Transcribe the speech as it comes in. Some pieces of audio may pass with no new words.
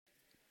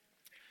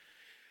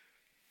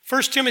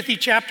1 Timothy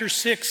chapter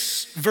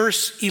 6,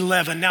 verse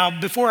 11.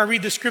 Now, before I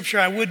read the scripture,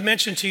 I would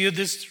mention to you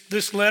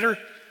this letter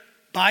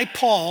by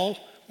Paul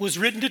was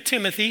written to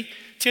Timothy.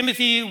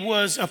 Timothy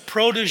was a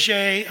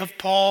protege of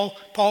Paul.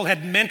 Paul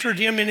had mentored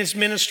him in his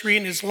ministry,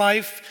 in his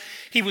life.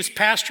 He was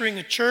pastoring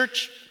a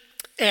church,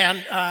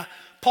 and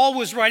Paul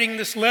was writing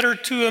this letter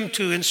to him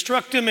to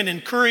instruct him and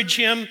encourage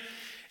him.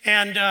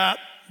 And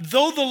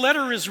though the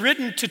letter is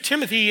written to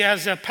Timothy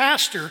as a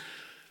pastor,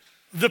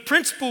 the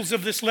principles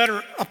of this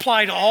letter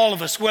apply to all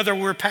of us, whether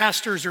we're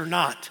pastors or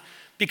not,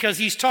 because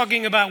he's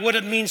talking about what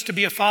it means to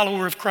be a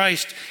follower of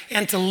Christ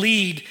and to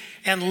lead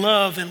and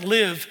love and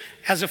live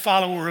as a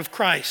follower of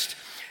Christ.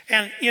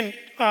 And in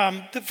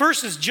the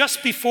verses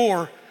just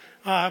before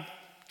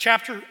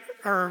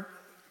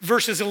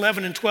verses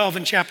 11 and 12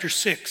 in chapter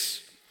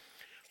 6,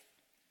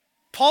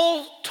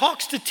 Paul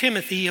talks to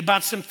Timothy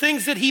about some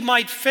things that he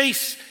might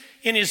face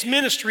in his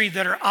ministry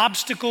that are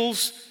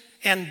obstacles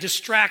and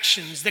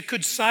distractions that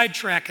could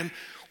sidetrack him.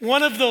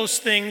 One of those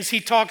things he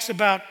talks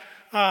about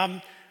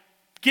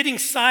getting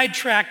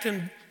sidetracked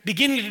and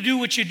beginning to do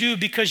what you do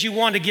because you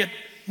want to get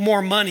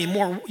more money,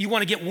 you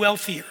want to get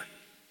wealthier.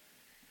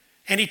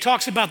 And he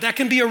talks about that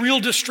can be a real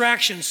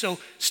distraction, so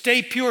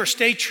stay pure,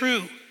 stay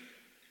true.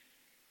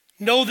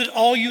 Know that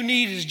all you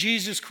need is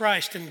Jesus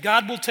Christ, and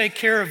God will take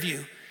care of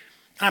you.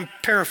 I'm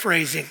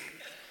paraphrasing.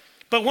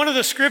 But one of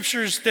the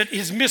scriptures that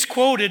is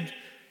misquoted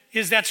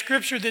is that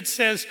scripture that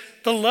says,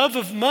 the love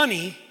of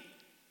money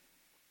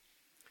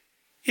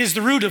is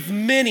the root of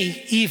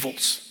many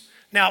evils.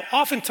 Now,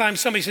 oftentimes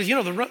somebody says,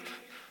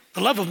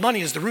 the love of money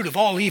is the root of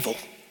all evil.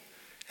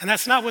 And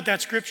that's not what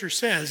that scripture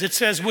says. It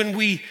says when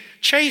we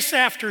chase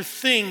after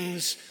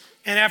things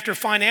and after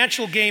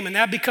financial gain, and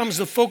that becomes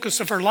the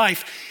focus of our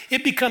life,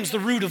 it becomes the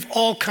root of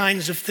all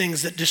kinds of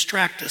things that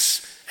distract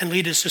us and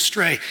lead us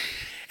astray.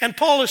 And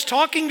Paul is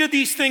talking to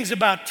these things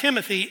about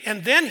Timothy,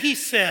 and then he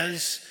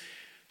says,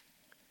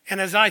 and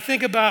as I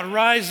think about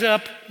rise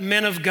up,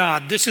 men of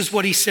God, this is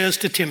what he says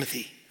to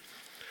Timothy.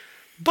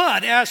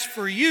 But as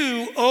for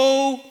you,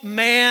 O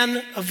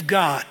man of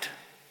God,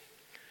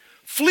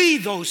 flee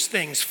those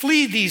things,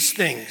 flee these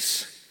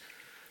things.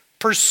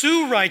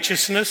 Pursue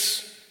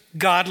righteousness,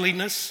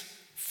 godliness,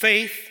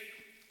 faith,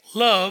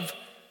 love,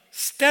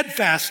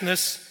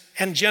 steadfastness,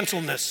 and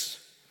gentleness.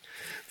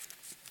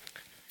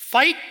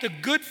 Fight the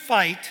good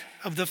fight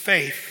of the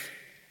faith.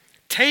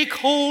 Take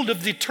hold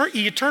of the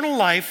eternal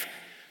life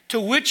to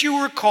which you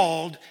were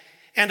called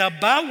and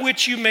about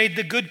which you made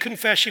the good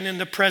confession in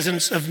the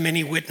presence of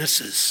many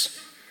witnesses.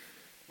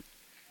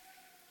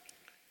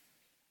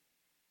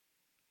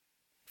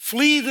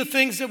 Flee the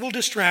things that will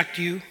distract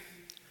you.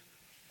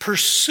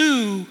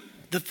 Pursue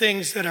the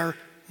things that are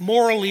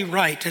morally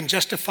right and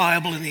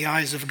justifiable in the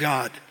eyes of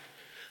God,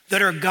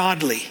 that are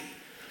godly.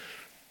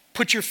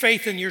 Put your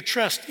faith and your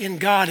trust in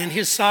God and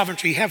His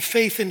sovereignty. Have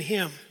faith in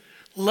Him.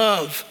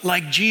 Love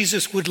like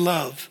Jesus would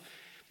love.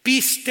 Be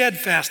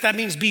steadfast. That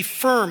means be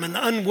firm and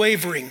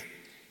unwavering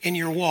in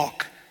your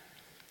walk.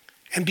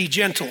 And be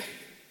gentle.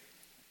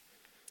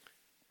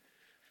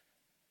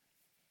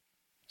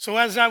 So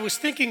as I was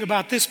thinking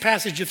about this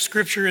passage of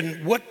Scripture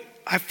and what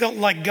I felt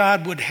like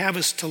God would have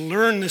us to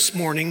learn this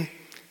morning,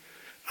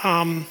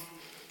 the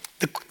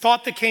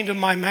thought that came to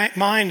my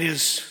mind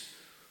is,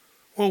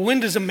 well, when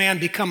does a man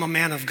become a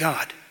man of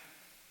God?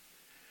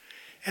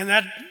 And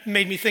that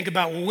made me think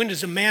about, well, when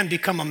does a man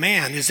become a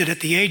man? Is it at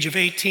the age of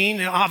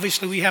 18? And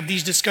obviously, we have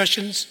these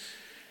discussions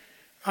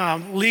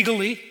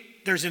legally.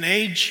 There's an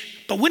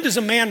age. But when does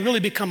a man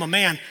really become a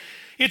man?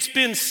 It's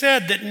been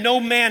said that no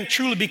man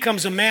truly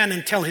becomes a man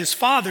until his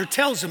father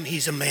tells him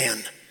he's a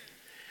man.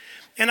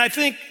 And I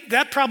think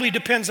that probably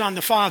depends on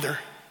the father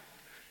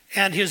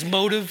and his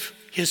motive,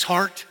 his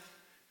heart.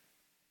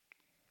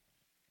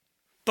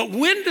 But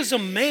when does a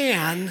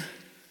man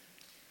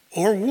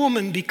or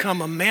woman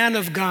become a man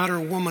of God or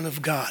woman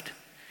of God?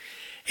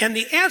 And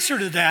the answer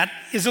to that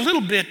is a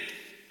little bit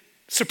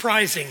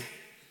surprising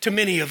to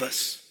many of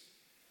us.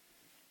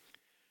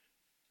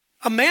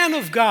 A man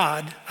of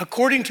God,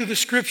 according to the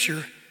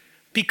Scripture,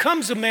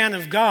 becomes a man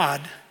of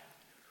God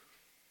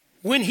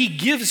when he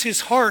gives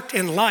his heart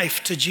and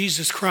life to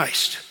Jesus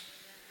Christ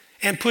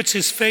and puts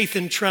his faith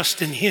and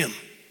trust in Him.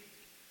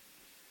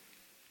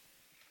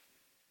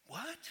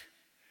 What?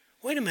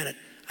 Wait a minute.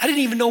 I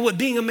didn't even know what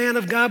being a man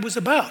of God was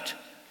about.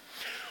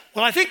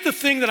 Well, I think the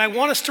thing that I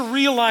want us to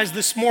realize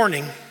this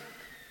morning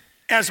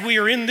as we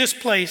are in this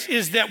place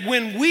is that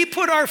when we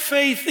put our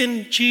faith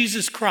in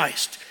Jesus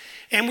Christ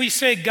and we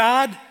say,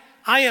 God,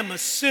 I am a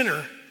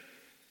sinner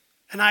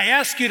and I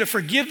ask you to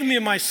forgive me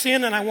of my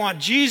sin and I want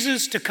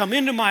Jesus to come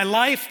into my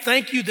life.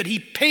 Thank you that He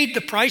paid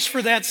the price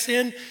for that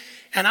sin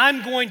and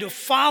I'm going to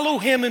follow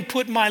Him and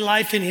put my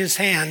life in His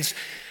hands.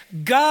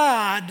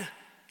 God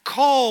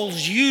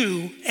calls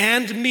you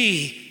and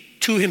me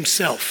to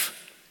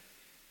Himself.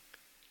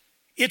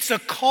 It's a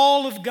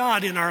call of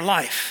God in our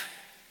life.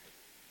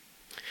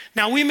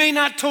 Now, we may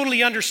not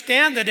totally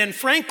understand that, and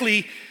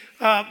frankly,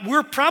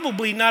 we're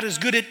probably not as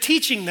good at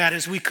teaching that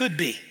as we could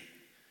be.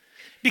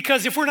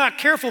 Because if we're not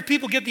careful,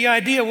 people get the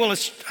idea, well,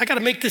 I got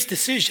to make this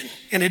decision,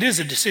 and it is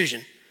a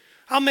decision.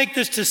 I'll make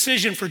this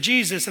decision for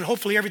Jesus, and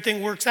hopefully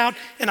everything works out,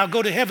 and I'll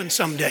go to heaven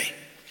someday.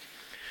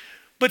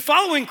 But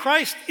following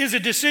Christ is a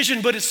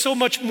decision, but it's so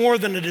much more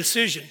than a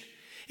decision.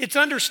 It's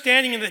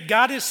understanding that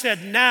God has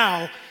said,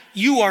 now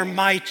you are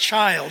my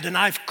child, and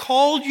I've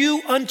called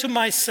you unto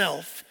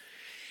myself.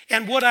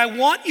 And what I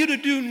want you to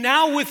do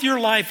now with your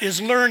life is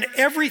learn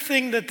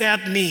everything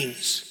that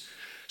means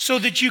so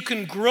that you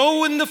can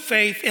grow in the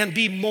faith and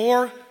be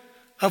more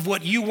of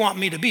what you want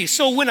me to be.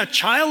 So when a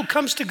child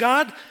comes to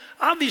God,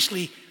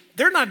 obviously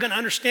they're not going to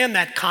understand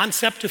that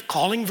concept of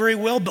calling very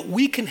well, but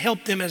we can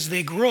help them as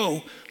they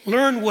grow,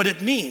 learn what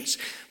it means.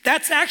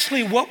 That's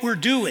actually what we're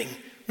doing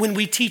when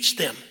we teach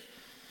them.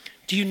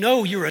 Do you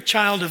know you're a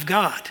child of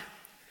God?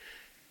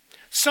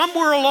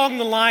 Somewhere along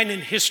the line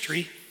in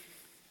history,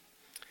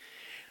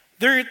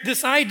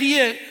 this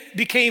idea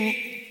became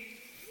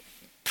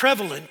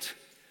prevalent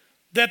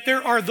that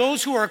there are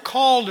those who are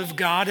called of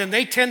God, and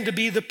they tend to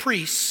be the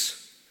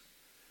priests.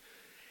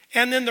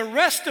 And then the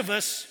rest of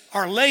us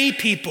are lay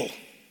people.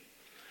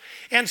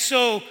 And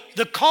so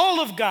the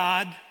call of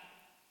God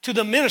to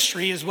the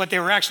ministry is what they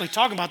were actually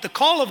talking about. The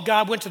call of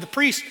God went to the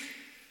priest,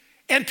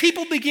 and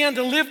people began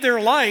to live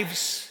their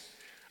lives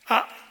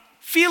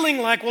feeling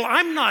like, well,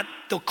 I'm not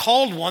the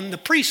called one, the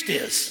priest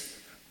is,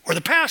 or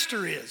the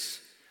pastor is.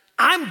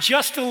 I'm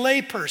just a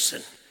lay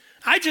person.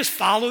 I just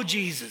follow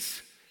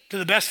Jesus to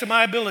the best of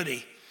my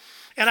ability.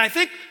 And I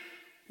think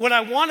what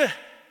I want to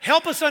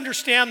help us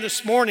understand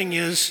this morning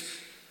is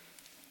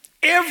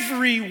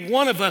every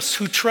one of us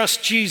who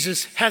trusts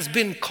Jesus has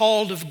been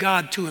called of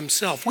God to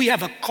himself. We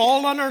have a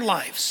call on our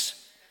lives.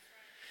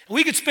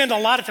 We could spend a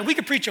lot of time, we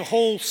could preach a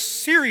whole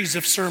series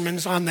of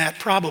sermons on that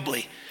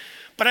probably.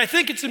 But I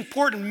think it's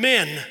important,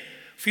 men,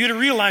 for you to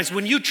realize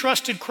when you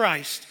trusted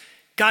Christ,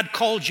 God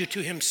called you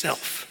to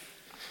himself.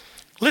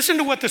 Listen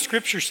to what the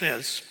scripture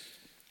says.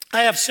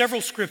 I have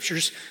several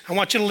scriptures. I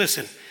want you to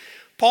listen.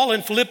 Paul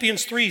in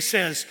Philippians 3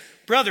 says,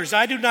 brothers,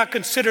 I do not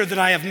consider that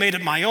I have made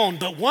it my own,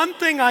 but one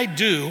thing I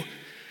do,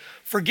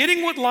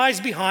 forgetting what lies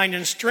behind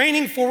and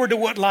straining forward to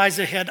what lies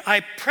ahead,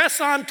 I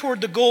press on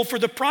toward the goal for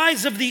the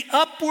prize of the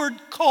upward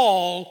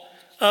call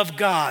of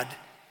God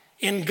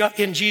in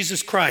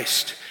Jesus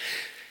Christ.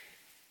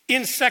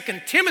 In 2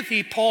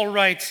 Timothy, Paul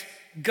writes,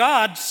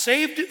 God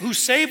who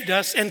saved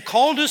us and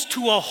called us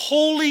to a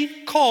holy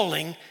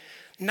calling,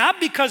 not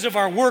because of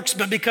our works,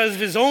 but because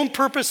of his own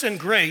purpose and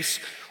grace,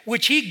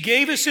 which he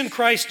gave us in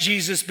Christ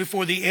Jesus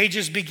before the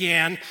ages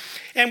began,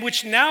 and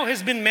which now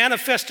has been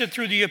manifested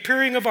through the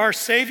appearing of our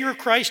Savior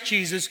Christ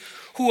Jesus,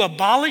 who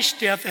abolished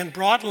death and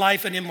brought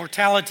life and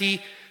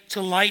immortality to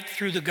light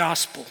through the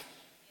gospel.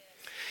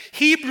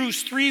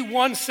 Hebrews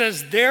 3:1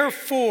 says,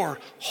 therefore,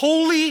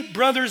 holy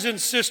brothers and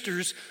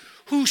sisters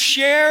who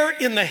share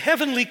in the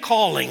heavenly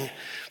calling,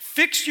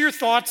 fix your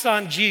thoughts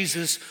on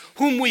Jesus,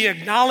 whom we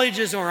acknowledge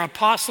as our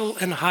apostle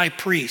and high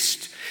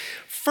priest.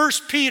 1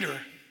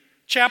 Peter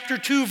chapter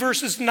 2,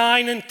 verses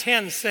 9 and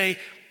 10 say,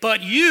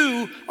 but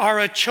you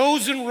are a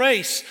chosen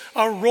race,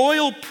 a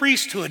royal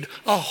priesthood,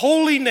 a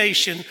holy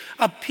nation,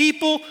 a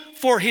people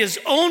for his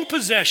own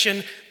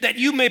possession, that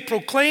you may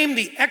proclaim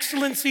the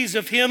excellencies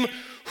of him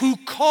who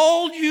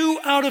called you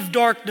out of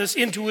darkness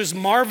into his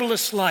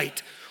marvelous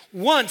light.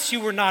 Once you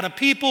were not a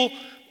people,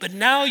 but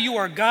now you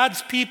are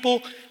God's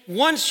people.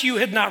 Once you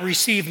had not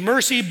received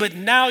mercy, but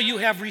now you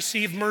have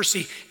received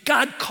mercy.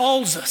 God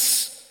calls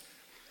us.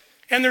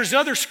 And there's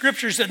other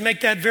scriptures that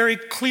make that very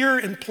clear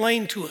and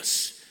plain to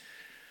us.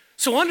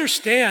 So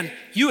understand,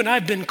 you and I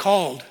have been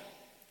called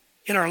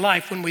in our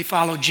life when we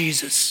follow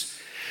Jesus.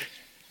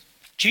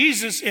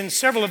 Jesus, in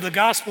several of the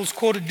Gospels,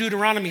 quoted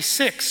Deuteronomy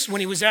 6 when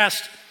he was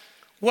asked,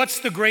 what's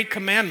the great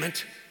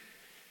commandment?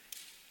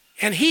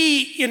 And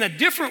he, in a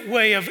different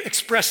way of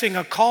expressing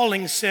a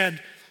calling,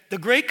 said, the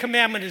great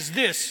commandment is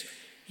this,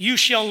 you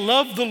shall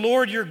love the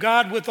Lord your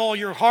God with all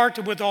your heart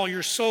and with all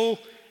your soul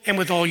and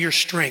with all your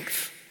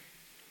strength,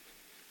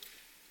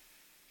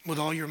 with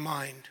all your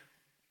mind.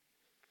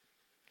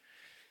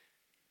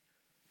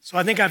 So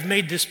I think I've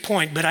made this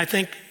point, but I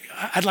think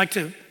I'd like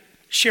to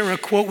share a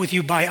quote with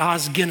you by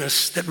Os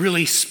Guinness that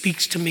really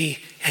speaks to me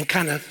and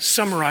kind of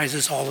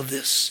summarizes all of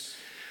this.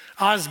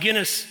 Os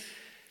Guinness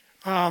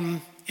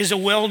is a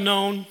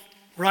well-known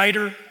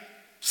writer,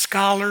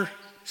 scholar,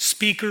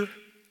 speaker.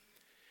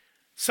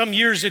 Some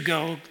years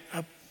ago,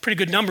 a pretty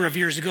good number of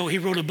years ago, he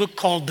wrote a book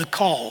called The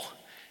Call,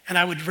 and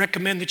I would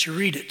recommend that you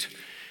read it.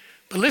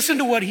 But listen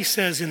to what he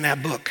says in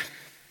that book.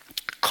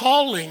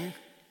 Calling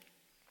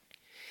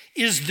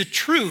is the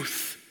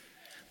truth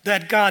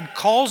that God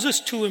calls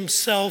us to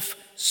himself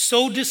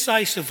so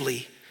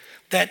decisively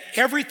that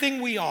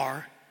everything we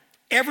are,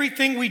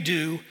 everything we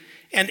do,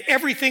 and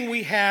everything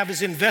we have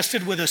is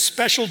invested with a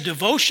special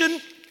devotion,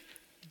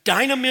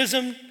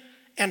 dynamism,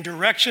 and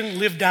direction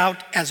lived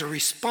out as a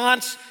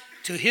response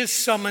to his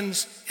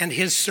summons and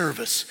his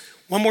service.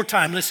 One more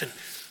time, listen.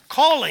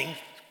 Calling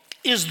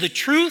is the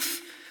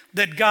truth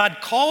that God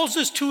calls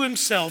us to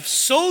himself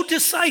so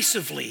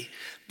decisively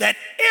that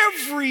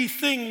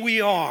everything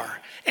we are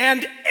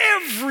and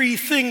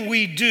everything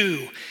we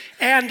do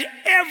and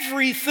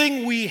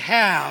everything we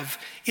have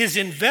is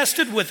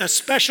invested with a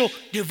special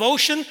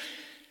devotion,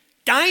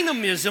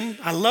 dynamism,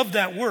 I love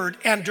that word,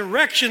 and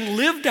direction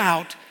lived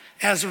out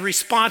as a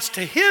response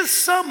to his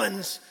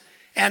summons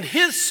and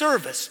his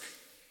service.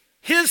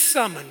 His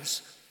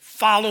summons,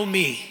 follow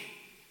me.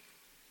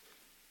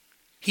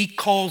 He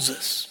calls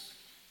us.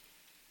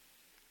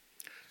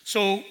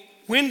 So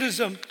when does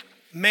a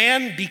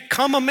man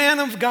become a man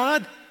of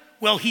God?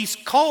 Well, he's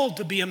called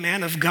to be a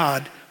man of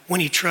God when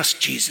he trusts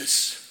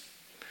Jesus.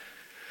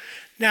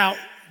 Now,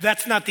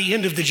 that's not the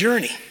end of the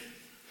journey,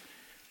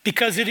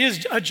 because it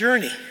is a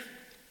journey.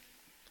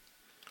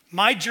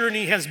 My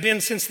journey has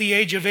been since the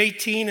age of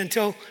 18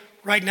 until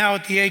right now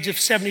at the age of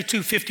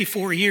 72,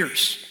 54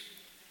 years.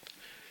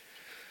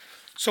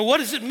 So what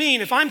does it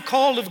mean? If I'm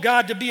called of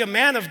God to be a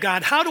man of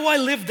God, how do I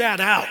live that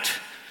out?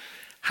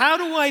 How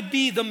do I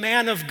be the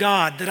man of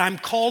God that I'm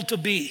called to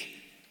be?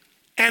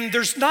 And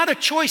there's not a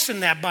choice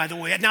in that, by the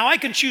way. Now, I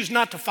can choose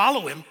not to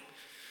follow him.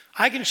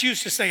 I can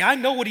choose to say, I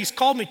know what he's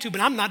called me to,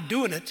 but I'm not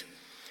doing it.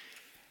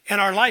 And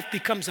our life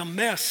becomes a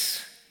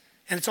mess.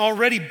 And it's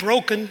already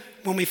broken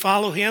when we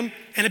follow him,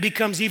 and it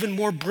becomes even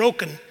more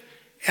broken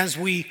as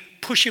we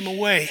push him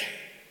away.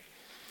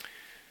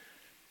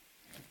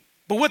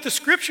 But what the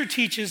scripture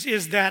teaches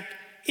is that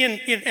in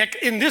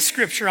this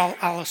scripture,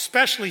 I'll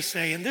especially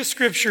say, in this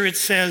scripture it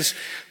says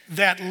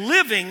that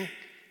living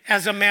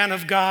as a man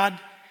of God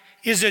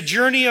is a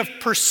journey of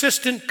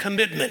persistent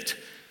commitment.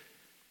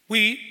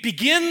 We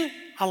begin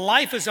a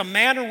life as a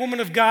man or woman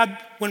of God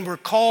when we're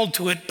called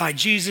to it by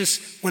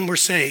Jesus, when we're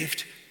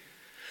saved.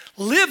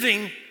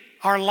 Living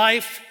our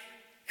life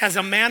as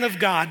a man of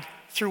God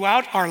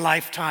throughout our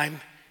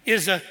lifetime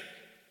is a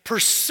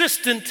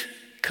persistent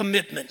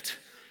commitment.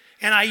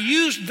 And I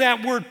used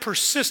that word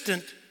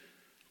persistent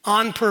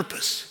on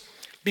purpose,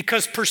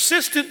 because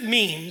persistent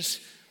means,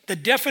 the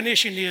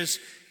definition is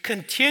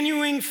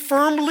continuing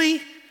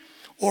firmly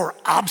or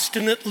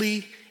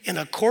obstinately in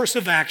a course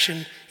of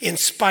action in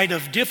spite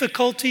of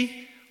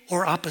difficulty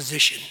or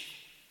opposition.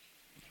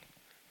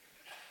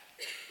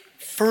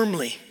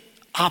 Firmly,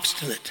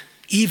 obstinate,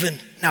 even.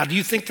 Now, do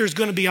you think there's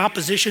going to be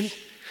opposition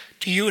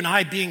to you and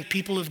I being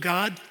people of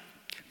God,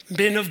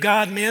 men of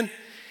God, men?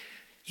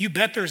 You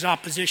bet there's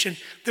opposition.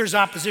 There's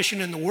opposition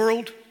in the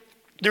world.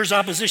 There's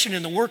opposition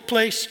in the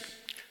workplace.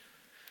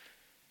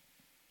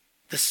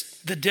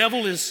 The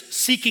devil is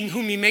seeking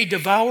whom he may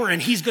devour,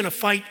 and he's going to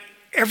fight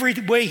every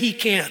way he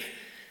can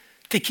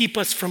to keep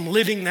us from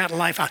living that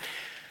life out.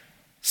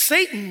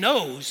 Satan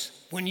knows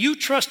when you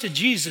trusted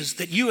Jesus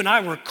that you and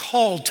I were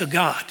called to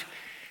God.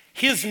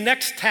 His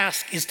next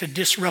task is to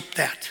disrupt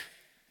that,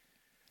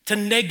 to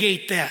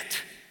negate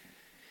that.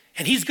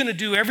 And he's going to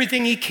do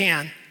everything he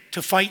can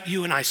to fight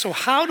you and I. So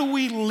how do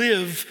we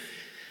live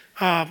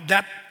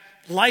that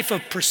life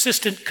of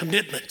persistent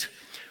commitment?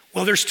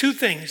 Well, there's two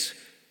things.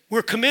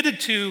 We're committed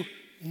to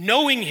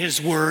knowing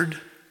his word,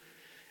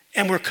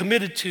 and we're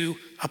committed to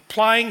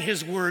applying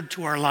his word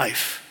to our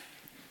life.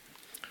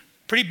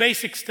 Pretty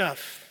basic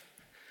stuff.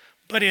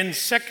 But in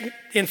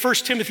 1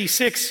 Timothy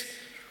 6,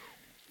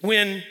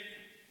 when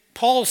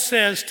Paul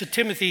says to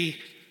Timothy,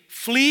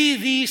 flee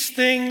these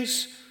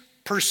things,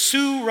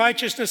 pursue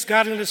righteousness,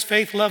 godliness,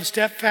 faith, love,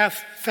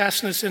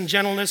 steadfastness, and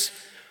gentleness,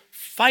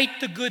 fight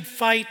the good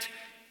fight,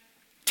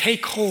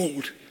 take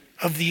hold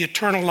of the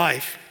eternal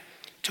life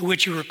to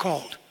which you were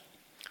called.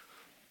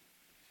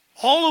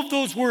 All of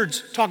those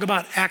words talk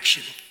about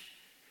action.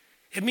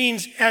 It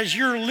means as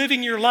you're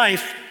living your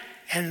life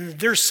and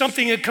there's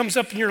something that comes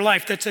up in your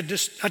life that's a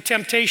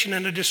temptation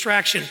and a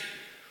distraction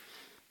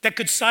that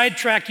could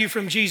sidetrack you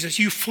from Jesus,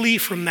 you flee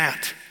from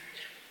that.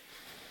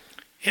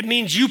 It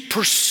means you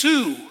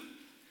pursue.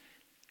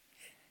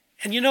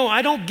 And you know,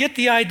 I don't get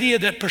the idea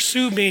that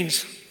pursue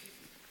means,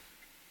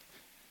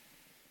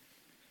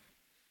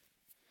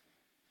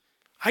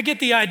 I get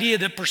the idea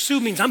that pursue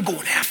means I'm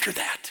going after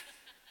that,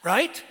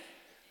 right?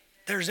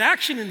 There's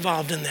action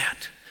involved in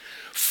that.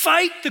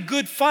 Fight the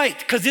good fight,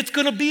 because it's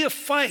going to be a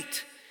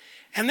fight.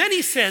 And then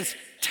he says,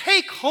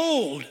 take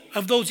hold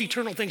of those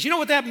eternal things. You know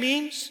what that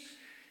means?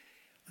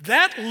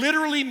 That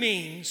literally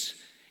means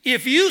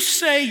if you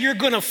say you're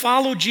going to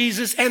follow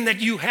Jesus and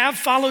that you have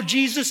followed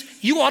Jesus,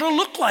 you ought to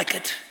look like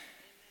it.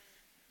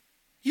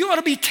 You ought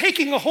to be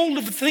taking a hold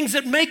of the things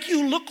that make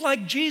you look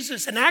like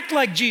Jesus and act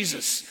like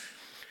Jesus.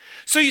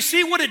 So you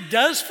see what it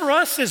does for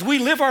us as we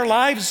live our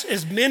lives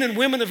as men and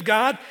women of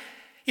God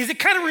is it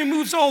kind of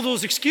removes all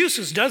those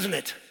excuses, doesn't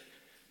it?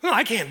 Well,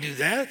 I can't do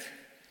that.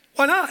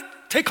 Why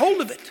not? Take hold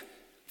of it.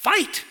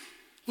 Fight.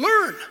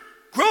 Learn.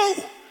 Grow.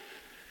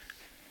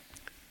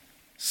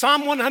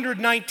 Psalm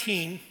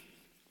 119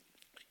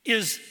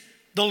 is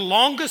the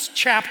longest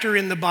chapter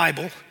in the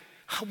Bible,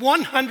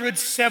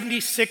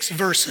 176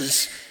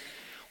 verses.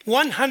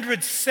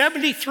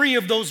 173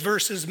 of those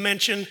verses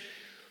mention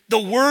the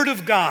Word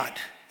of God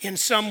in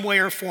some way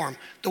or form.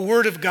 The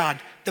Word of God,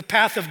 the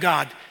path of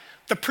God,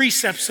 the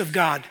precepts of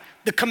God,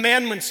 the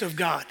commandments of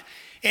God.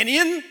 And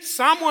in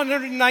Psalm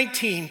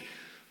 119,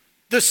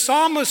 the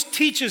psalmist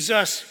teaches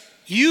us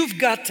You've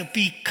got to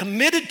be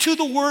committed to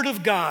the Word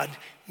of God,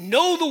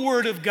 know the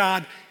Word of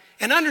God,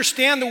 and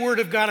understand the Word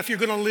of God if you're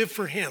going to live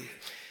for Him.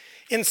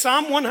 In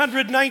Psalm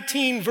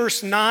 119,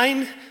 verse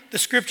 9, the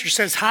scripture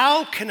says,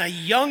 how can a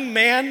young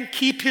man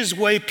keep his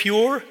way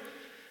pure?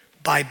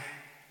 By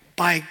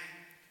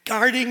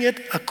guarding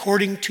it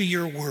according to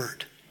your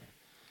word.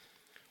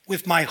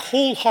 With my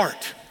whole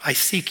heart I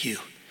seek you.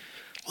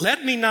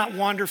 Let me not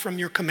wander from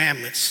your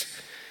commandments.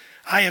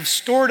 I have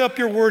stored up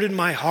your word in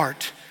my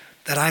heart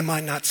that I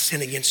might not sin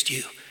against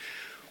you.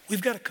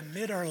 We've got to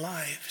commit our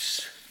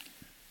lives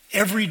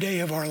every day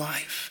of our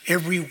life,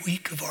 every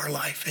week of our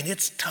life, and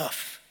it's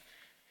tough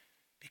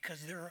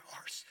because there are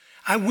ours.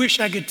 I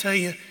wish I could tell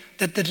you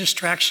that the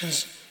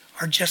distractions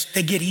are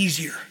they get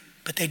easier,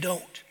 but they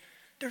don't.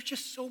 There's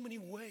just so many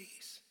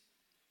ways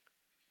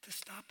to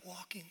stop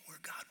walking where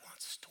God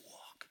wants us to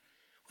walk.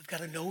 We've got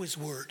to know His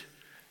word,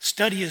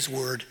 study His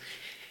word,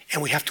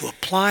 and we have to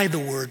apply the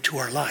word to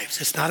our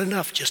lives. It's not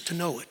enough just to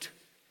know it.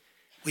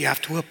 We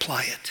have to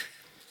apply it.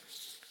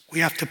 We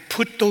have to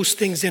put those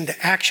things into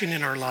action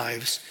in our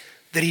lives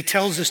that He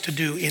tells us to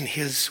do in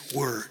His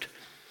word.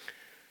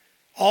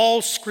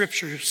 All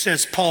scripture,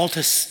 says Paul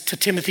to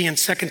Timothy in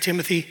 2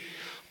 Timothy,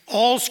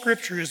 all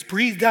scripture is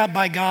breathed out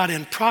by God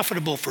and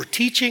profitable for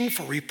teaching,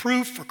 for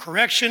reproof, for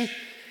correction,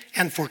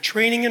 and for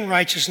training in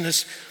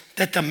righteousness,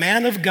 that the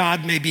man of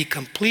God may be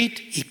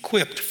complete,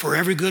 equipped for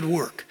every good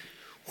work.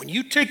 When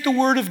you take the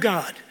word of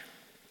God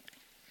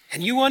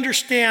and you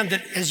understand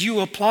that as you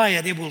apply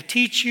it, it will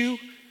teach you,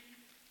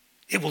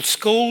 it will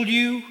scold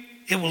you,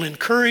 it will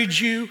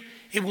encourage you,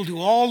 it will do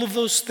all of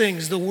those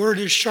things. The word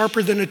is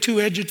sharper than a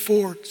two-edged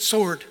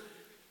sword.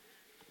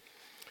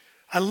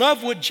 I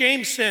love what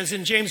James says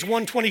in James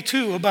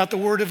 1:22 about the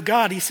word of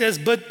God. He says,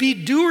 but be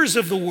doers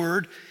of the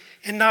word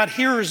and not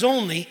hearers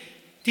only,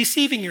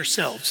 deceiving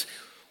yourselves.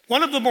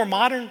 One of the more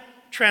modern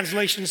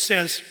translations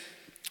says,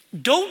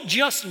 don't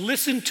just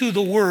listen to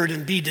the word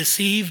and be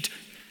deceived,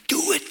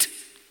 do it.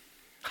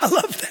 I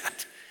love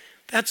that.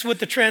 That's what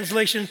the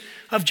translation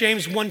of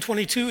James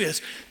 1:22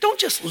 is. Don't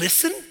just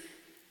listen.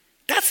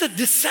 That's a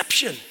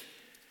deception.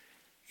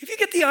 If you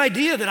get the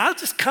idea that I'll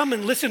just come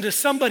and listen to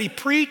somebody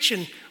preach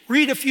and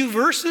read a few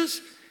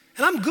verses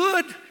and I'm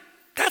good,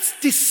 that's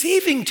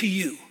deceiving to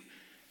you.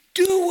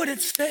 Do what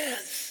it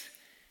says.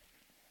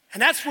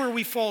 And that's where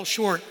we fall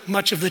short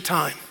much of the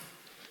time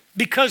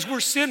because we're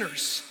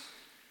sinners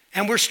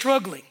and we're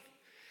struggling.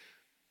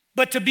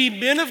 But to be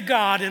men of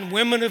God and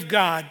women of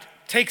God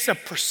takes a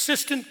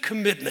persistent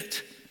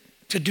commitment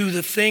to do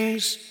the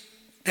things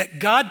that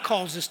God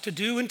calls us to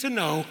do and to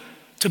know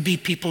to be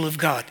people of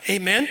God.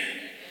 Amen?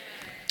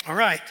 All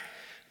right.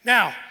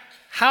 Now,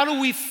 how do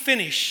we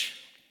finish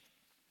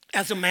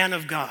as a man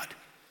of God?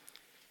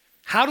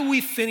 How do we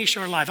finish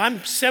our life?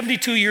 I'm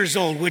 72 years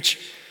old, which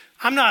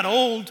I'm not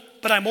old,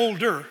 but I'm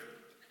older.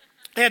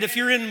 And if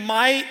you're in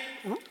my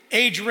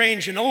age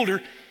range and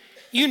older,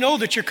 you know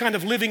that you're kind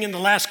of living in the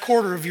last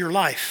quarter of your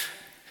life.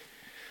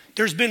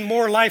 There's been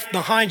more life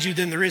behind you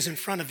than there is in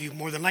front of you,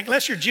 more than like,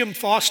 unless you're Jim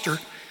Foster.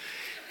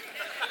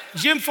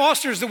 Jim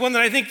Foster is the one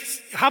that I think,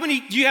 how many,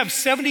 do you have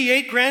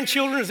 78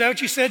 grandchildren? Is that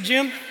what you said,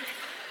 Jim?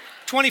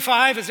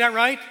 25, is that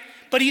right?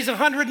 But he's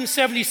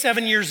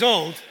 177 years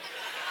old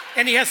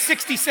and he has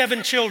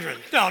 67 children.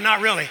 No, not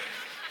really.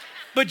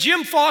 But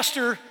Jim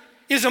Foster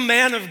is a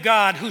man of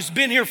God who's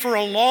been here for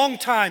a long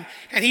time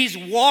and he's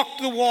walked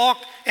the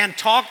walk and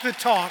talked the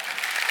talk.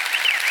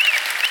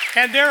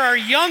 And there are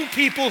young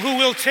people who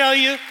will tell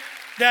you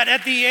that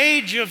at the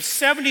age of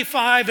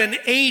 75 and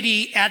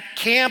 80 at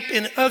camp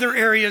in other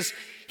areas,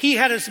 he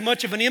had as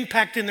much of an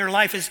impact in their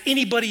life as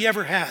anybody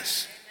ever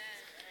has.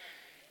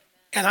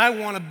 And I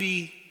want to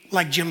be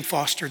like Jim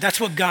Foster.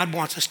 That's what God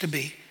wants us to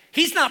be.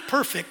 He's not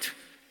perfect.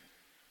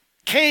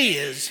 Kay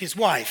is his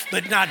wife,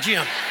 but not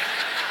Jim.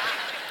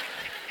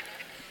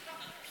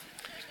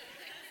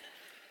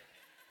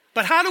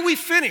 But how do we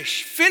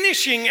finish?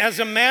 Finishing as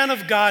a man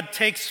of God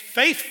takes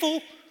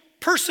faithful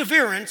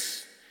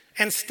perseverance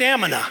and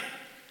stamina.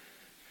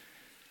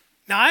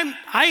 Now,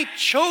 I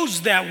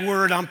chose that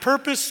word on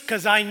purpose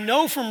because I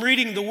know from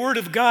reading the Word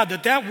of God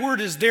that that word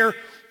is there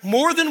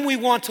more than we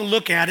want to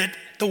look at it,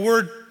 the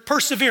word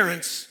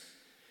perseverance.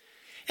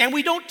 And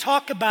we don't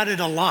talk about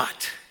it a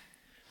lot.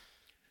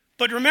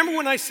 But remember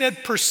when I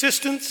said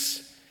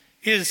persistence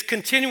is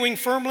continuing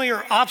firmly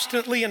or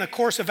obstinately in a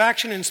course of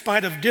action in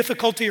spite of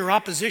difficulty or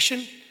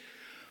opposition?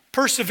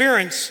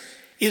 Perseverance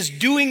is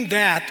doing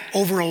that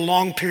over a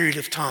long period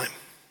of time.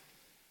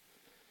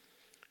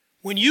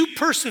 When you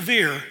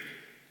persevere,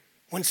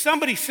 when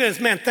somebody says,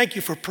 man, thank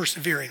you for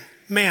persevering,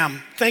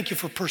 ma'am, thank you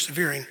for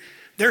persevering,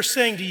 they're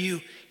saying to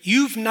you,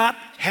 you've not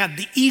had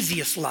the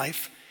easiest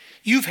life.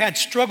 You've had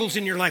struggles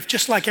in your life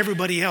just like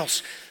everybody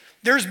else.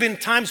 There's been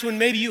times when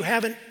maybe you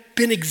haven't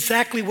been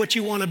exactly what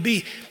you want to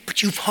be,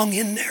 but you've hung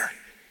in there.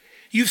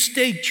 You've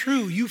stayed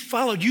true. You've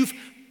followed. You've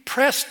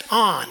pressed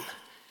on,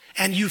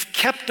 and you've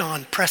kept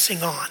on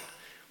pressing on,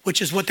 which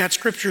is what that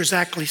scripture is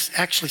actually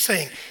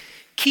saying.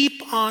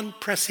 Keep on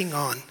pressing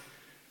on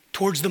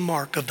towards the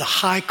mark of the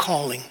high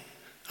calling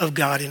of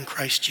God in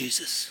Christ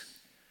Jesus.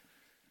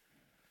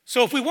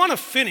 So if we want to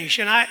finish,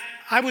 and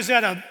I was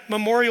at a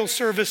memorial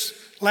service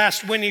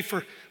last Wednesday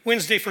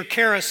for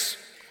Karis.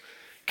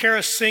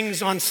 Karis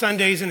sings on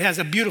Sundays and has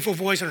a beautiful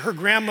voice, and her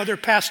grandmother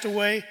passed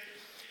away.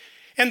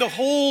 And the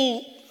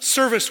whole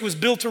service was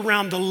built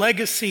around the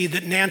legacy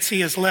that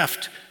Nancy has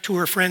left to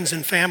her friends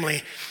and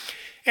family.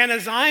 And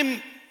as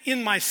I'm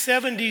in my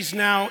 70s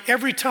now,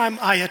 every time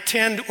I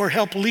attend or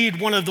help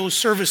lead one of those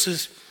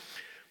services,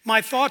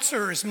 my thoughts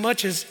are, as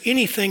much as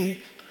anything,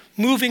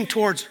 moving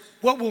towards,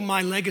 what will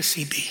my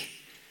legacy be?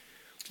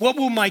 What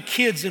will my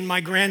kids and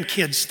my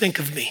grandkids think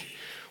of me?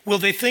 Will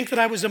they think that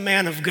I was a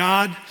man of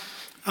God?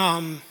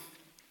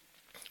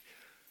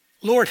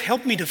 Lord,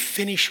 help me to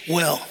finish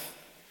well.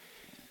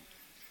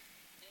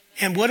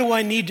 And what do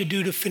I need to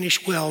do to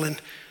finish well?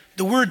 And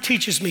the word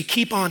teaches me,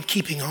 keep on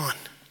keeping on.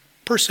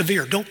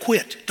 Persevere, don't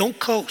quit, don't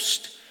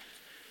coast.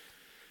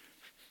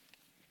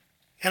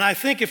 And I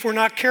think if we're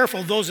not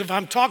careful,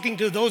 I'm talking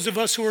to those of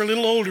us who are a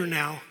little older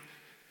now,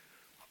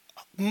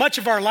 much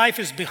of our life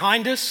is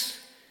behind us.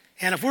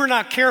 And if we're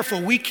not careful,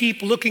 we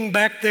keep looking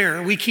back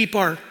there. We keep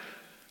our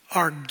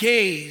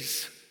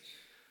gaze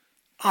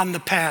on the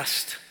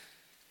past.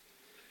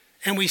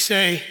 And we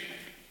say,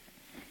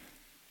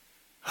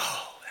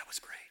 oh, that was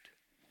great.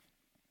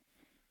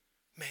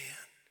 Man,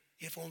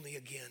 if only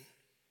again.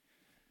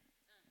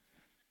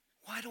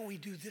 Why don't we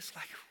do this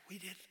like we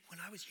did when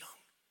I was young?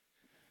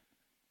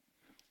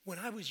 When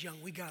I was young,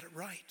 we got it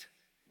right.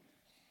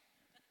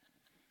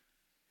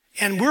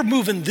 And we're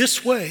moving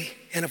this way.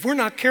 And if we're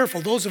not careful,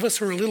 those of us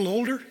who are a little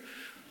older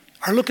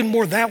are looking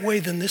more that way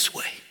than this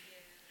way.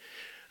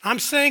 I'm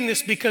saying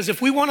this because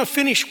if we want to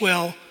finish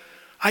well,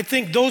 I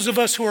think those of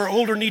us who are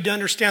older need to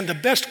understand the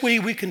best way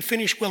we can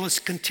finish well is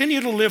continue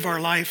to live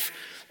our life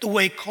the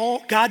way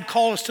God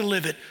called us to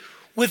live it,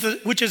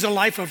 which is a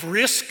life of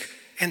risk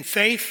and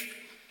faith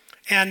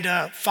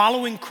and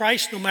following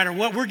Christ no matter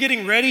what. We're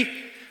getting ready.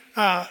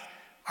 Our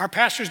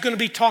pastor is going to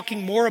be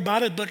talking more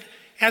about it, but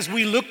as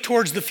we look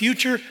towards the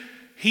future,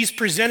 he's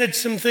presented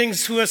some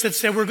things to us that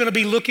said we're going to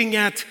be looking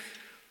at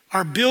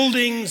our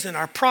buildings and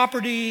our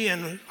property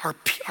and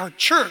our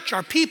church,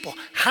 our people.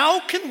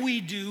 How can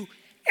we do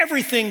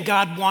everything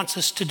God wants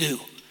us to do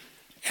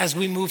as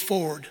we move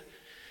forward?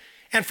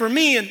 And for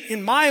me,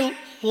 in my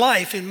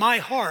life, in my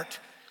heart,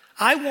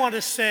 I want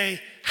to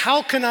say,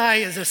 how can I,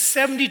 as a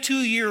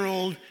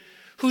 72-year-old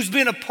who's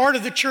been a part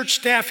of the church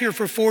staff here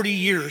for 40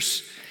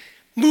 years,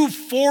 move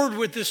forward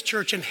with this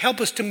church and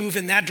help us to move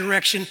in that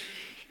direction,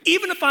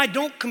 even if I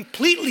don't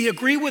completely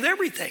agree with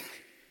everything,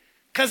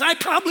 because I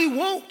probably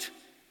won't.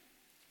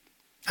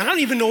 I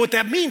don't even know what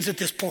that means at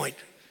this point,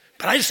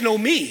 but I just know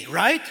me,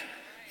 right?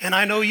 And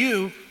I know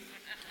you.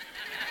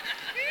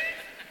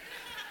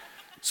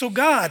 So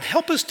God,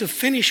 help us to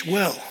finish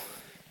well.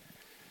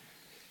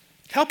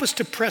 Help us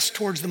to press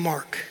towards the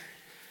mark.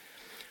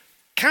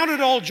 Count it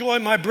all joy,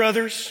 my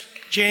brothers,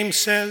 James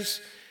says,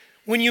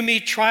 when you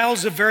meet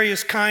trials of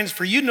various kinds,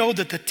 for you know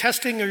that the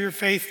testing of your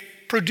faith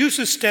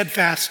produces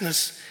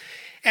steadfastness,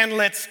 and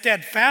let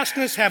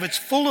steadfastness have its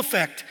full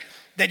effect,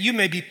 that you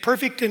may be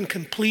perfect and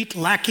complete,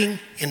 lacking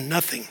in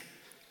nothing.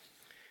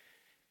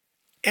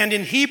 And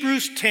in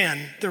Hebrews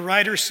 10, the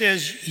writer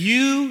says,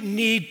 you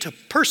need to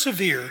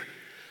persevere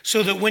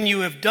so that when you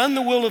have done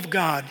the will of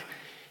God,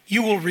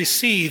 you will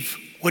receive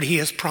what he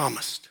has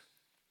promised.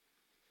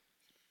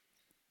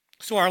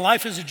 So our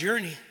life is a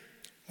journey.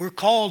 We're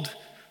called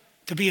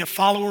to be a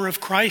follower of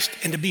Christ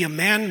and to be a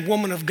man,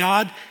 woman of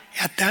God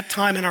at that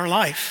time in our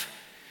life.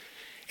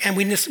 And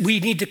we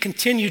need to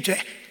continue to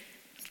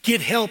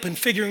get help in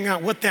figuring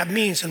out what that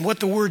means and what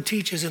the word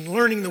teaches and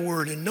learning the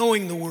word and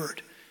knowing the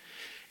word.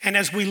 And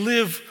as we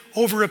live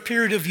over a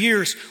period of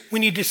years, we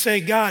need to say,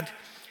 God,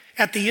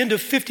 at the end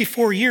of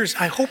 54 years,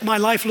 I hope my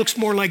life looks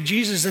more like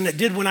Jesus than it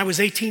did when I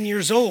was 18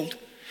 years old.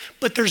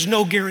 But there's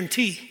no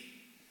guarantee.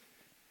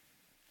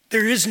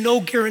 There is no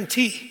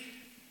guarantee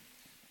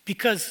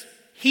because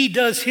he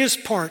does his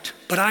part,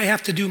 but I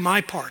have to do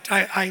my part.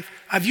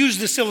 I've used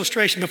this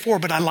illustration before,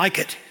 but I like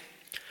it.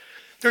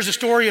 There's a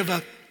story of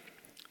a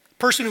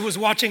person who was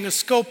watching a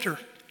sculptor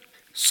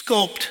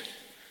sculpt,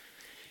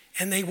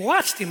 and they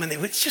watched him, and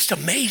it's just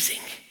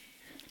amazing.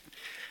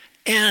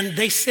 And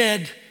they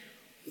said,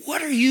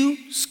 what are you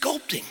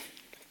sculpting?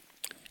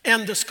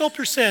 And the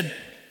sculptor said,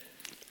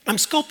 I'm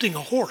sculpting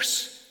a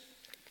horse,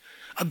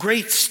 a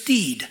great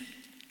steed.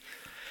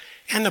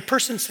 And the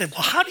person said,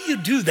 well, how do you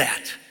do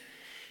that?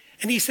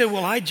 And he said,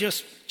 well, I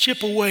just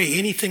chip away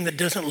anything that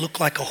doesn't look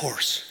like a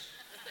horse.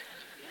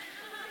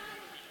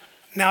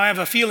 Now, I have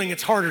a feeling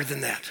it's harder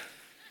than that.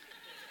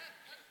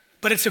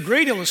 But it's a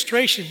great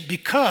illustration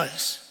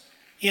because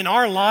in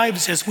our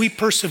lives, as we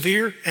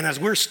persevere and as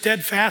we're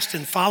steadfast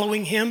in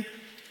following him,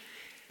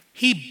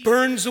 he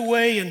burns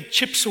away and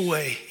chips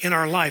away in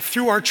our life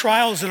through our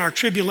trials and our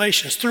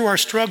tribulations, through our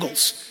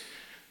struggles.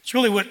 It's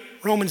really what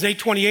Romans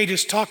 8:28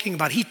 is talking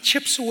about. He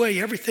chips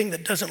away everything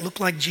that doesn't look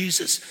like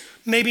Jesus.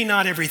 Maybe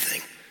not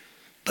everything,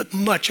 but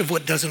much of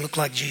what doesn't look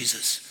like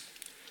Jesus.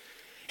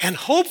 And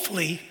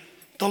hopefully,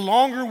 the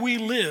longer we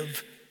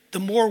live, the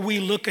more we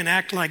look and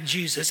act like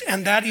Jesus.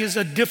 And that is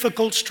a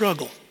difficult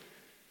struggle.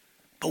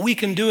 But we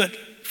can do it,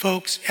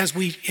 folks, as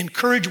we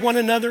encourage one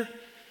another,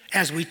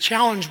 as we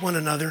challenge one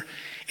another,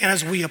 and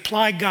as we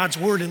apply God's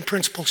word and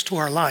principles to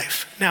our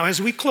life. Now,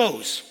 as we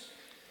close,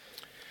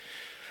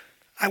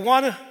 I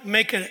want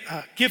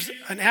to give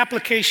an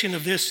application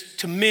of this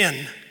to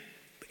men.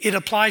 It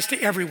applies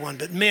to everyone,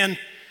 but men.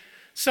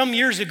 Some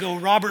years ago,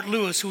 Robert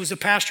Lewis, who was a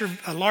pastor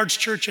of a large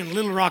church in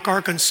Little Rock,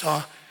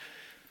 Arkansas,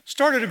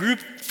 started a group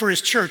for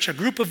his church, a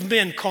group of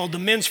men called the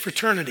Men's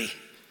Fraternity.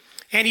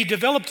 And he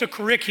developed a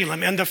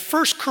curriculum. And the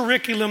first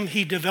curriculum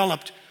he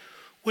developed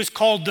was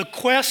called The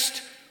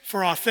Quest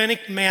for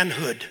Authentic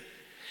Manhood.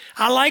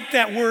 I like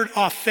that word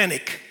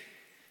authentic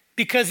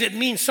because it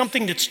means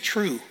something that's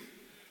true,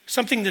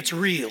 something that's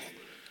real.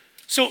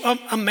 So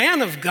a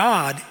man of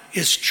God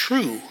is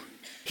true.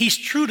 He's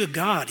true to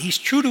God. He's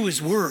true to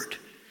his word.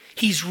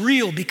 He's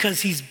real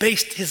because he's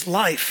based his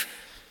life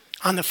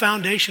on the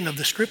foundation of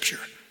the scripture.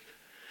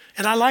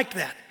 And I like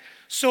that.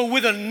 So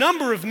with a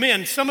number of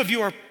men, some of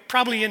you are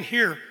probably in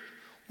here,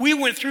 we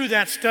went through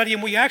that study,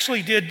 and we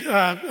actually did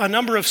a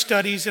number of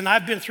studies, and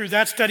I've been through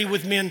that study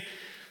with men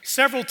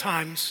several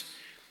times,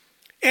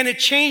 and it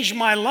changed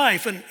my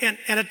life. And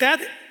at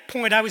that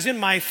point, I was in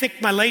my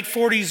late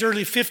 40s,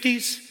 early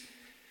 50s,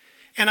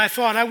 and I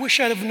thought, I wish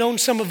I'd have known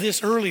some of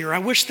this earlier. I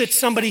wish that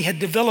somebody had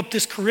developed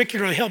this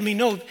curriculum to help me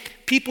know.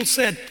 People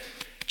said,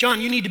 John,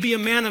 you need to be a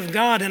man of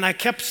God, and I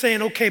kept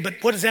saying, okay, but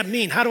what does that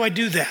mean? How do I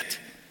do that?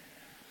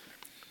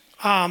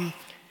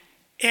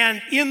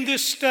 And in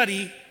this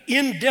study,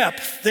 in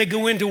depth, they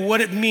go into what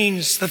it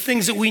means, the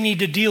things that we need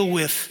to deal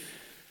with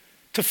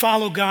to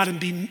follow God and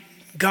be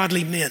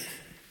godly men.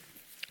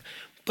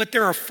 But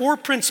there are 4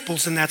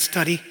 principles in that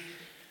study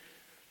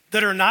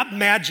that are not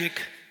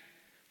magic,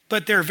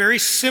 but they're very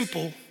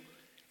simple,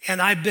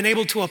 and I've been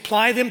able to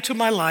apply them to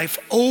my life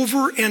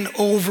over and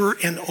over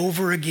and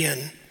over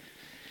again.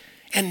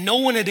 And no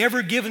one had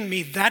ever given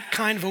me that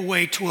kind of a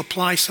way to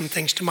apply some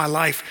things to my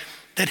life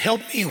that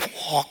helped me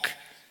walk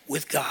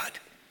with God.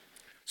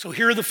 So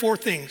here are the 4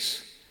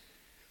 things.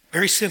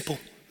 Very simple.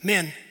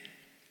 Men,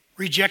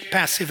 reject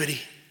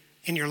passivity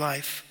in your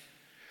life.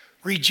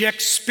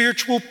 Reject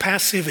spiritual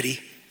passivity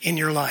in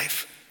your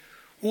life.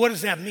 What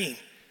does that mean?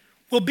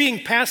 Well,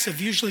 being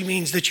passive usually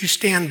means that you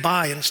stand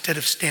by instead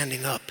of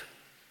standing up.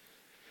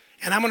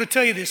 And I'm going to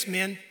tell you this,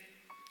 men.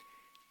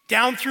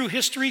 Down through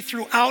history,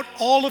 throughout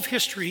all of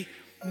history,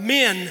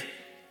 men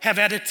have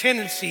had a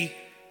tendency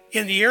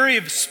in the area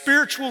of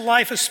spiritual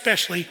life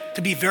especially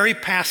to be very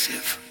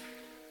passive.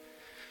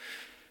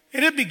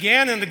 And it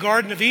began in the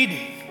Garden of Eden,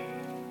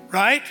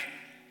 right?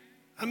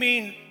 I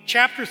mean,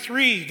 chapter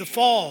 3, the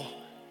fall.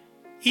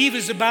 Eve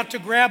is about to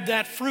grab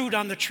that fruit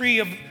on the tree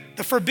of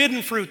the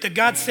forbidden fruit that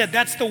God said,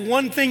 that's the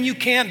one thing you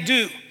can't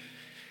do.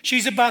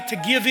 She's about to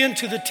give in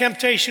to the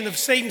temptation of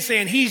Satan,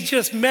 saying he's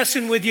just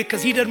messing with you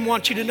because he doesn't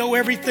want you to know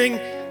everything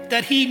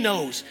that he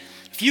knows.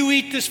 If you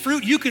eat this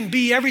fruit, you can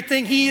be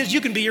everything he is.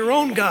 You can be your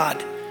own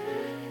God.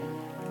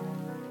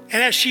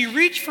 And as she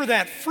reached for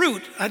that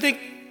fruit, I think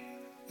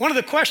one of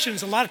the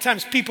questions a lot of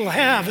times people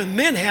have and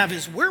men have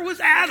is, where was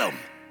Adam?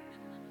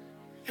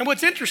 And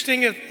what's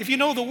interesting, if you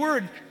know the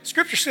word,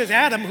 scripture says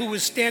Adam, who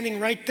was standing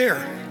right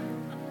there,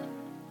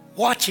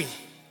 watching.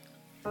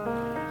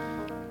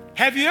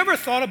 Have you ever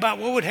thought about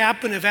what would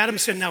happen if Adam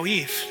said, now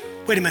Eve,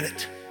 wait a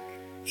minute.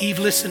 Eve,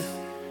 listen,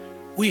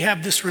 we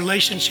have this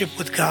relationship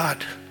with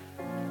God.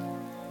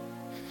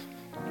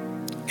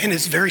 And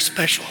it's very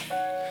special.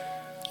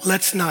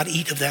 Let's not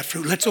eat of that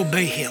fruit. Let's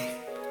obey him.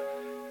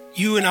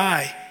 You and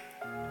I,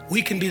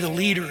 we can be the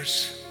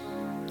leaders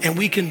and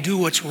we can do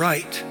what's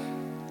right.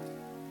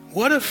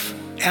 What if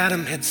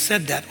Adam had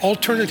said that?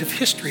 Alternative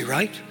history,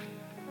 right?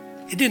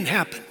 It didn't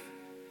happen.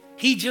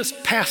 He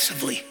just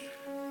passively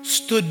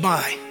stood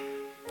by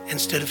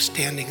instead of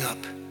standing up.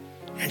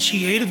 And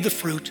she ate of the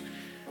fruit,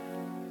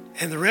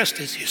 and the rest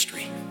is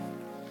history.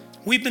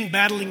 We've been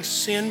battling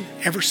sin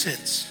ever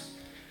since.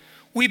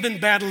 We've been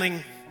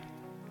battling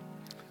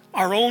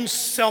our own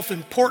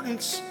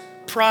self-importance,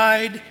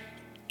 pride,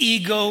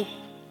 ego.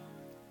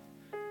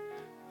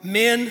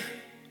 Men,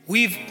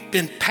 we've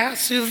been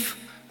passive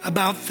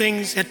about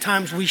things. At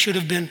times we should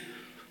have been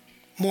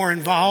more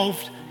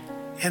involved.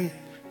 And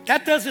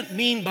that doesn't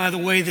mean, by the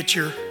way, that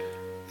you're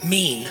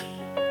mean.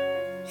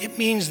 It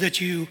means that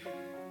you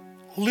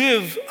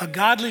live a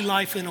godly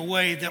life in a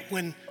way that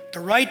when the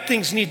right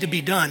things need to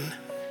be done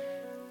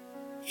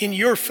in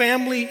your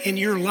family, in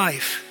your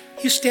life,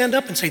 you stand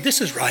up and say,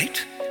 this is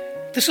right.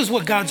 This is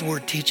what God's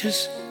word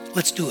teaches.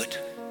 Let's do it.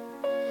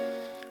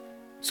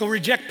 So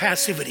reject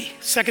passivity.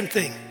 Second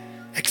thing,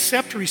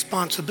 accept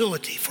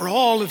responsibility. For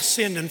all have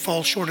sinned and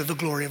fall short of the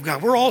glory of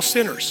God. We're all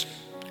sinners.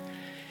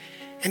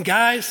 And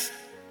guys,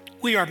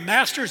 we are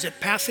masters at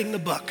passing the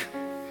buck.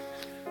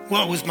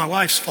 Well, it was my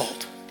wife's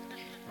fault.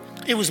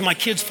 It was my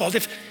kids' fault.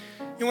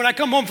 When I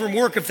come home from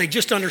work, if they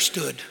just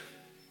understood,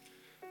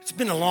 it's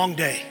been a long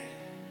day.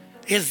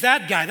 Is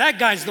that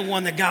guy's the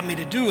one that got me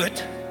to do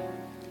it.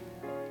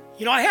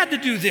 I had to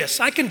do this.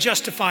 I can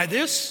justify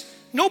this.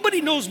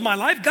 Nobody knows my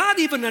life. God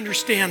even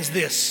understands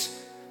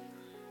this.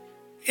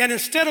 And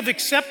instead of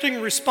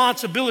accepting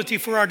responsibility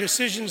for our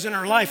decisions in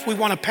our life, we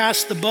want to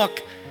pass the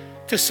buck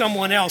to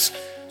someone else.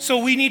 So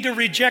we need to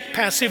reject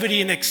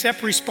passivity and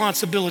accept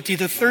responsibility.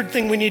 The third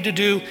thing we need to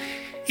do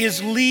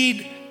is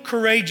lead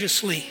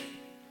courageously.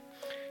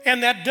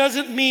 And that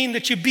doesn't mean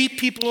that you beat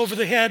people over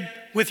the head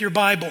with your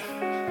Bible.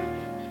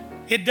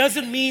 It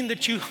doesn't mean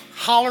that you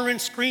holler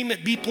and scream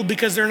at people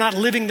because they're not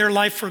living their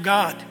life for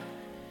God.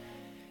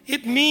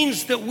 It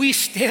means that we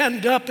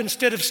stand up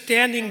instead of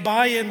standing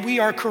by, and we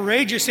are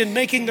courageous in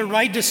making the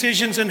right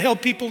decisions and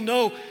help people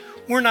know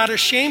we're not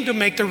ashamed to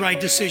make the right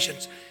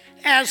decisions.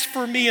 As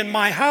for me and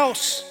my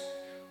house,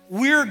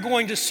 we're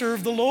going to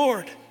serve the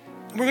Lord.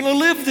 We're going to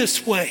live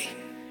this way,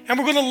 and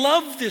we're going to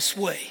love this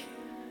way,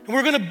 and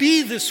we're going to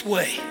be this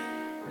way.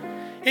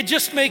 It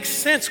just makes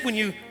sense when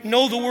you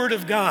know the Word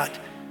of God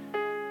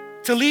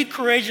to lead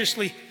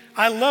courageously.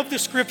 I love the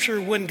scripture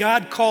when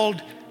God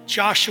called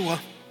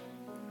Joshua.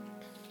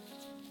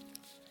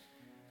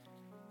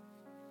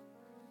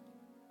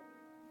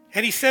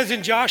 And he says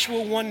in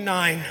Joshua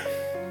 1:9,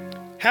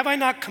 "Have I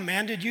not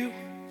commanded you?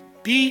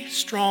 Be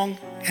strong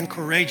and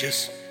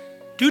courageous.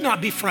 Do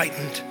not be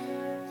frightened.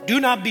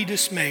 Do not be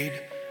dismayed,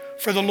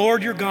 for the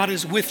Lord your God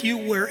is with you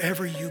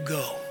wherever you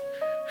go."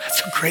 That's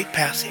a great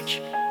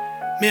passage.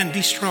 Men,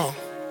 be strong.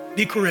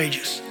 Be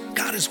courageous.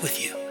 God is with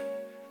you.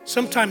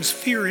 Sometimes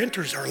fear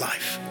enters our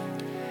life.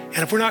 And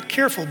if we're not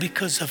careful,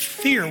 because of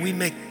fear, we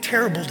make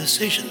terrible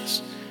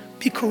decisions.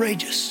 Be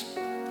courageous.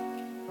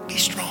 Be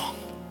strong.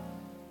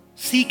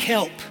 Seek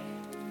help.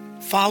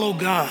 Follow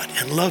God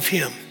and love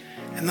Him.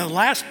 And the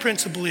last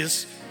principle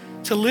is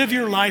to live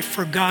your life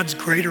for God's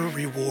greater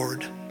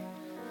reward.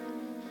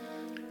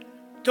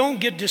 Don't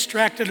get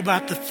distracted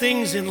about the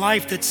things in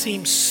life that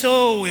seem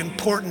so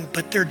important,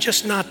 but they're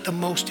just not the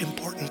most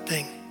important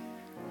thing.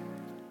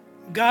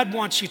 God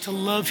wants you to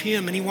love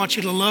Him, and He wants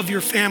you to love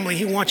your family.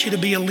 He wants you to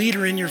be a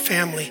leader in your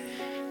family.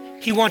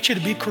 He wants you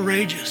to be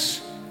courageous.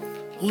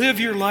 Live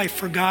your life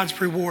for God's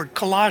reward.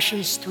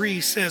 Colossians 3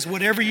 says,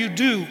 "Whatever you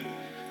do,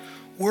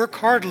 work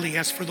heartily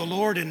as for the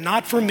Lord and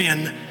not for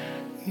men,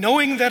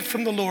 knowing that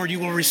from the Lord you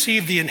will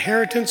receive the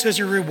inheritance as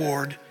your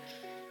reward.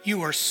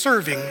 You are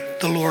serving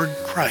the Lord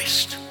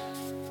Christ."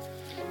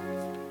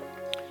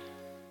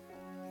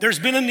 There's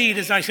been a need,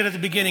 as I said at the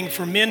beginning,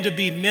 for men to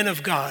be men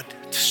of God,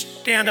 to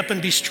stand up and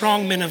be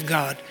strong men of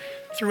God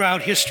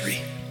throughout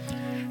history.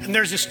 And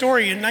there's a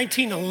story in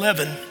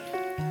 1911.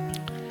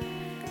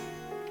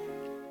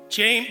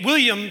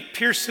 William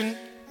Pearson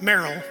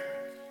Merrill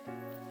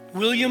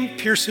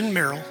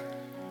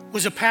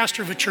was a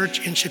pastor of a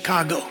church in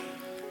Chicago.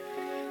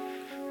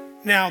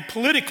 Now,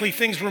 politically,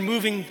 things were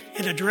moving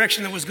in a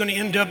direction that was going to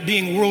end up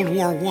being World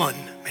War I.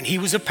 And he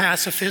was a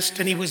pacifist,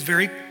 and he was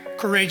very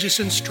courageous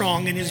and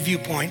strong in his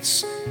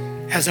viewpoints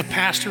as a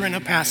pastor and a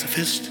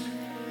pacifist.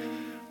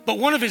 But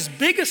one of his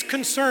biggest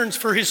concerns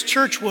for his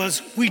church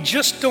was, we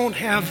just don't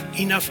have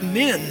enough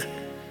men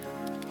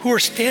who are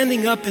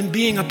standing up and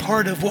being a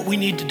part of what we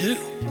need to do.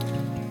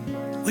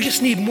 We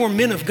just need more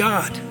men of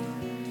God.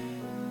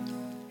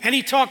 And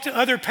he talked to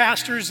other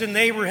pastors, and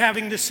they were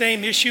having the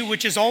same issue,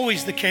 which is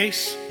always the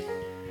case.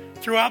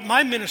 Throughout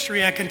my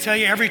ministry, I can tell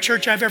you, every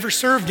church I've ever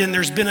served in,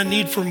 there's been a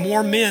need for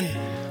more men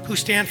who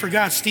stand for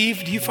God.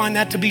 Steve, do you find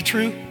that to be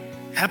true?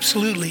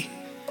 Absolutely.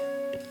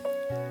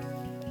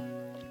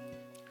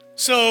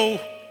 So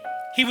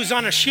he was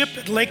on a ship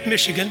at Lake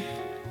Michigan.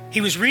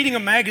 He was reading a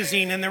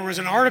magazine, and there was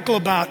an article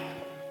about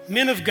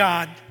men of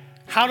God,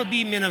 how to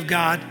be men of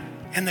God,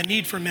 and the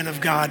need for men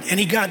of God. And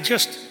he got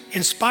just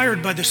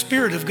inspired by the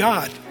Spirit of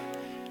God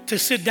to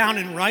sit down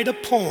and write a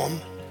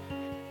poem.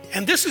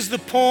 And this is the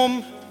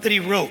poem that he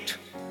wrote.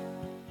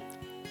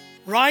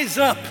 "Rise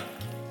up,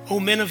 O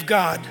men of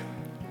God.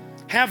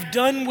 Have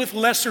done with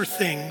lesser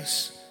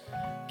things.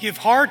 Give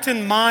heart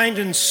and mind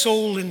and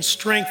soul and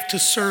strength to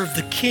serve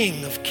the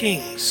King of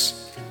Kings.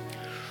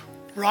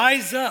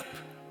 Rise up,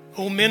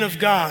 O men of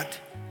God.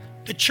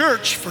 The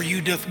church for you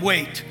doth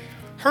wait.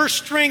 Her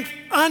strength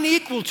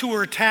unequal to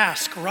her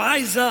task.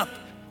 Rise up,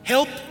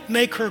 help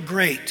make her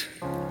great.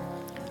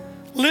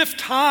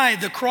 Lift high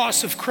the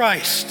cross of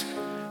Christ.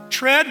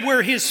 Tread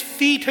where His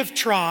feet have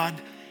trod,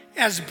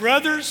 as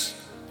brothers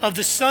of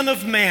the Son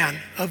of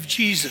Man, of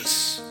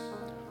Jesus.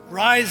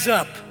 Rise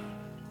up,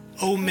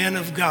 O men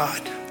of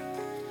God."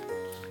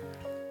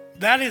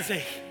 That is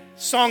a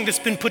song that's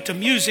been put to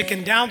music,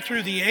 and down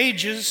through the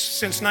ages,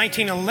 since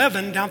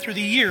 1911, down through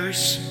the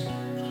years,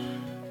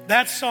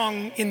 that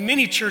song in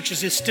many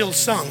churches is still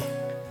sung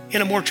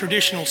in a more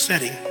traditional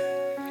setting.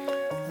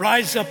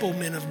 Rise up, O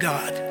men of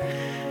God.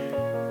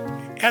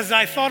 As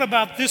I thought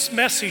about this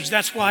message,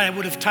 that's why I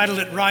would have titled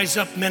it Rise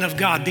Up, Men of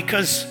God,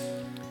 because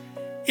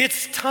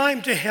it's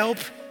time to help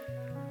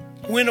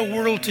win a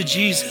world to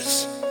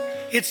Jesus.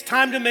 It's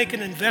time to make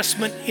an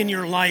investment in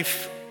your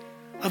life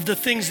of the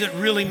things that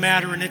really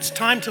matter, and it's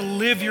time to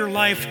live your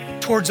life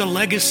towards a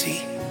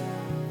legacy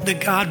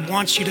that God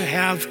wants you to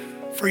have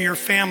for your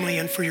family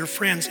and for your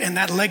friends. And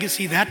that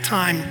legacy, that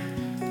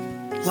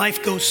time,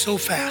 life goes so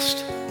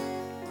fast.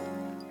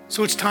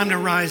 So it's time to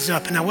rise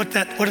up. Now what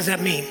does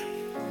that mean?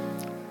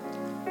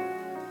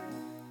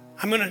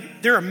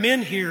 There are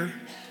men here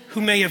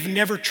who may have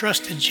never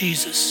trusted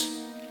Jesus.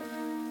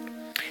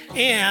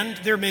 And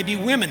there may be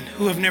women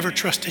who have never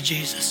trusted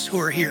Jesus who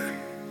are here.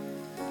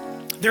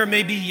 There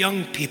may be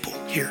young people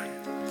here.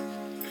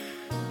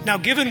 Now,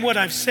 given what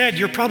I've said,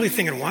 you're probably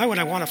thinking, why would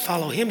I want to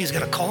follow him? He's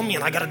going to call me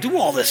and I got to do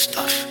all this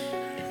stuff.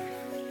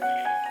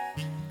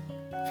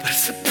 But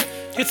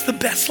it's the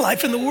best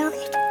life in the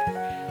world.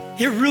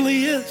 It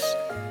really is.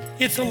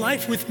 It's a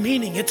life with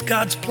meaning. It's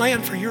God's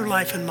plan for your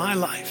life and my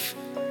life.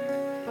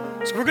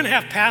 So we're going to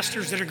have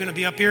pastors that are going to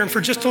be up here, and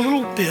for just a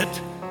little bit,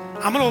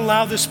 I'm going to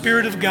allow the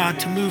Spirit of God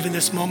to move in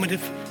this moment,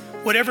 if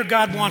whatever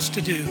God wants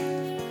to do.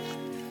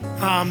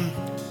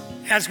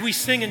 As we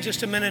sing in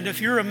just a minute,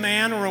 if you're a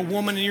man or a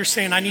woman and you're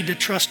saying, I need to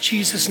trust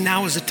Jesus,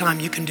 now is the time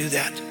you can do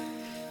that.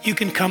 You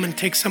can come and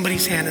take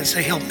somebody's hand and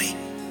say, help me.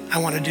 I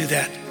want to do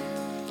that.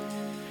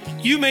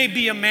 You may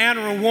be a man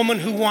or a woman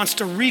who wants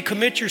to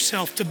recommit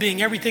yourself to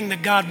being everything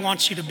that God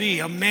wants you to be,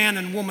 a man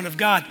and woman of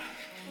God.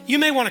 You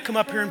may want to come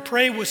up here and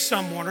pray with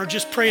someone or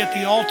just pray at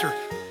the altar.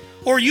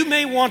 Or you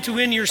may want to,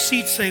 in your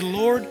seat, say,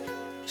 Lord,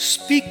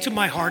 speak to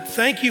my heart.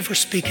 Thank you for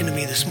speaking to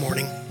me this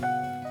morning.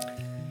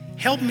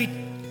 Help me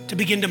to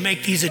begin to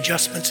make these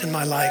adjustments in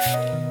my life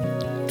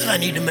that I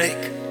need to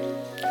make.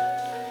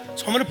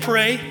 So I'm going to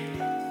pray.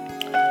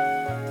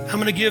 I'm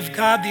going to give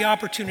God the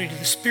opportunity,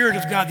 the Spirit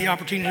of God, the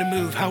opportunity to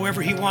move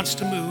however he wants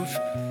to move.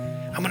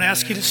 I'm going to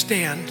ask you to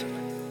stand.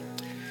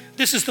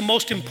 This is the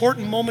most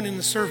important moment in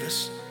the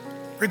service,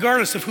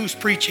 regardless of who's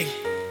preaching,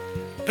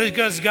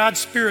 because God's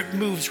Spirit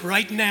moves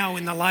right now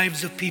in the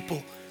lives of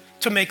people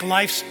to make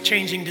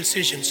life-changing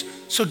decisions.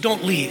 So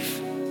don't leave.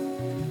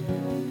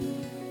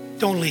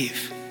 Don't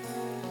leave.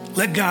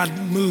 Let God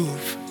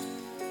move.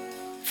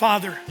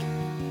 Father,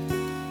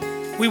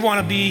 we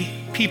want to be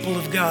people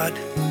of God,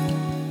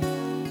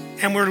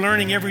 and we're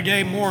learning every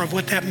day more of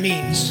what that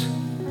means.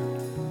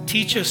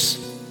 Teach us.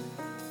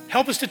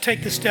 Help us to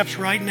take the steps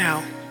right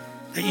now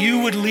that you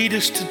would lead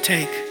us to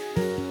take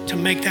to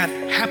make that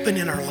happen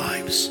in our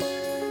lives.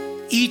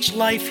 Each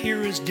life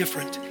here is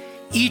different.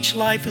 Each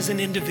life is an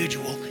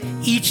individual.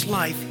 Each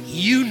life,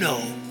 you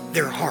know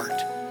their heart.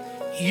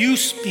 You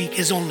speak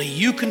as only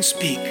you can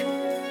speak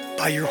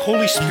by your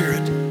Holy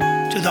Spirit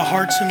to the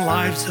hearts and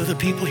lives of the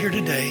people here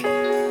today,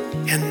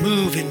 and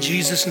move in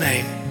Jesus'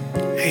 name.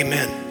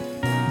 Amen.